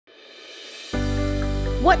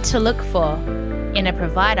What to look for in a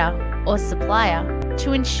provider or supplier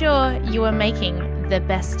to ensure you are making the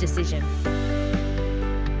best decision.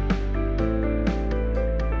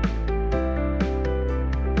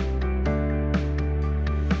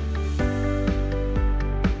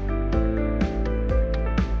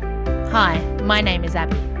 Hi, my name is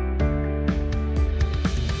Abby,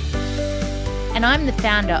 and I'm the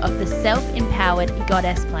founder of the Self-Empowered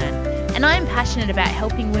Goddess Plan, and I am passionate about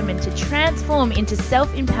helping women to transform into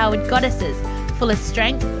self-empowered goddesses full of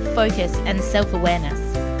strength, focus, and self-awareness.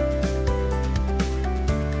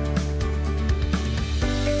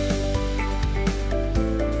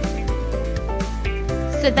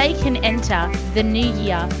 So they can enter the new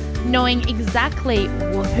year knowing exactly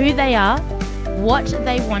who they are, what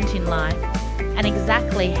they want in life, and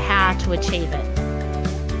exactly how to achieve it.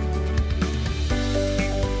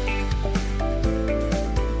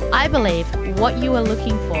 I believe what you are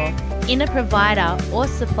looking for in a provider or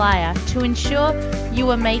supplier to ensure you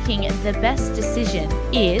are making the best decision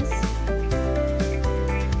is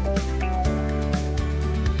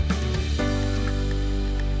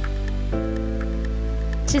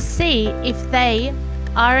to see if they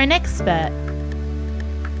are an expert.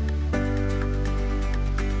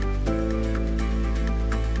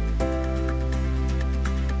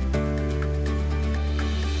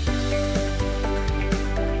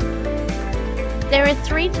 There are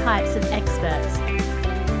three types of experts: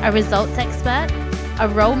 a results expert, a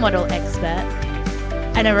role model expert,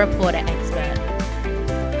 and a reporter expert.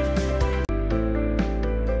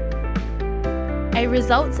 A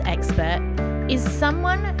results expert is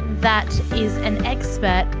someone that is an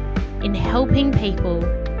expert in helping people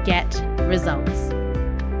get results.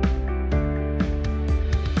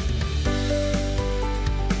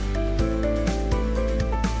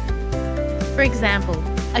 For example,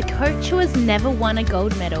 a coach who has never won a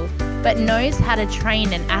gold medal but knows how to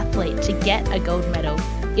train an athlete to get a gold medal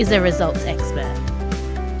is a results expert.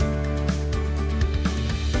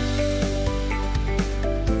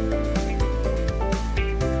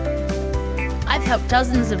 I've helped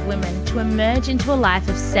dozens of women to emerge into a life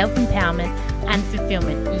of self-empowerment and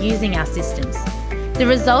fulfillment using our systems. The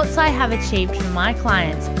results I have achieved for my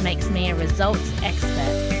clients makes me a results expert.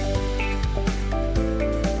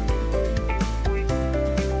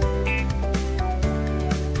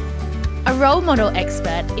 A role model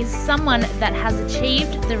expert is someone that has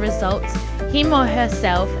achieved the results him or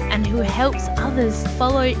herself and who helps others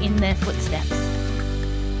follow in their footsteps.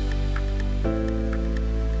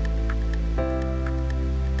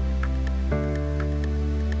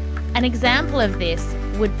 An example of this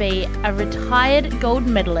would be a retired gold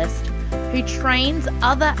medalist who trains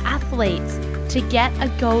other athletes to get a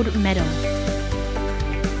gold medal.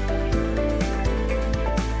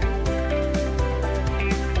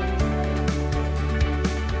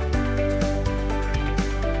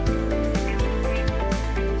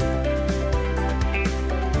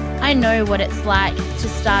 I know what it's like to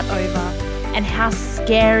start over and how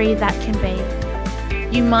scary that can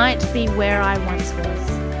be. You might be where I once was.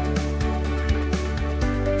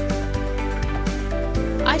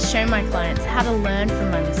 I show my clients how to learn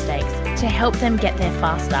from my mistakes to help them get there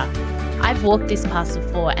faster. I've walked this path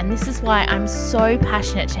before, and this is why I'm so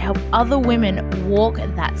passionate to help other women walk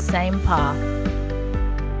that same path.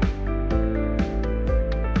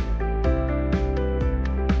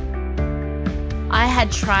 I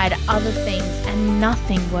had tried other things and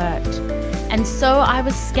nothing worked, and so I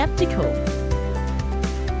was skeptical.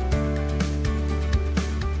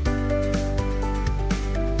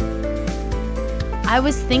 I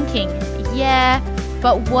was thinking, yeah,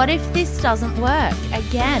 but what if this doesn't work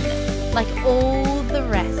again, like all the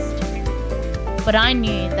rest? But I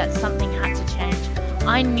knew that something had to change.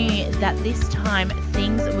 I knew that this time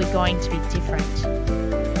things were going to be different.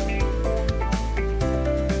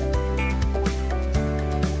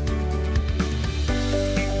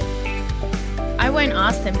 I won't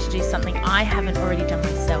ask them to do something I haven't already done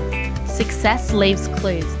myself. Success leaves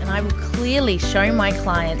clues, and I will clearly show my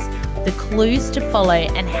clients the clues to follow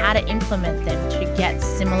and how to implement them to get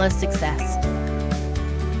similar success.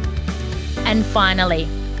 And finally,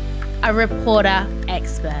 a reporter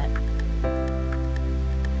expert.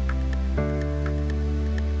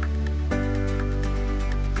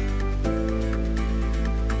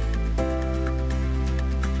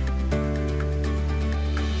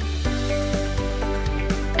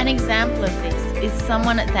 An example of this is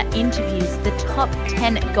someone that interviews the top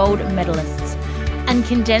 10 gold medalists and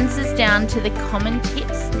condenses down to the common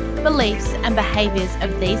tips, beliefs and behaviours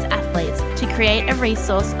of these athletes to create a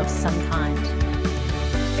resource of some kind.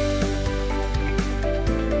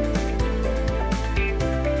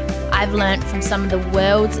 I've learned from some of the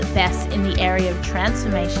world's best in the area of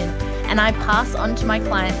transformation, and I pass on to my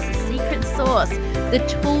clients the secret sauce, the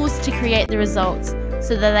tools to create the results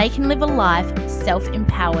so that they can live a life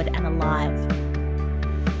self-empowered and alive.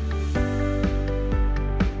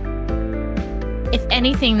 If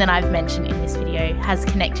anything that I've mentioned in this video has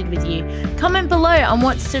connected with you, comment below on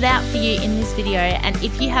what stood out for you in this video, and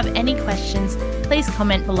if you have any questions, please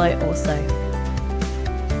comment below also.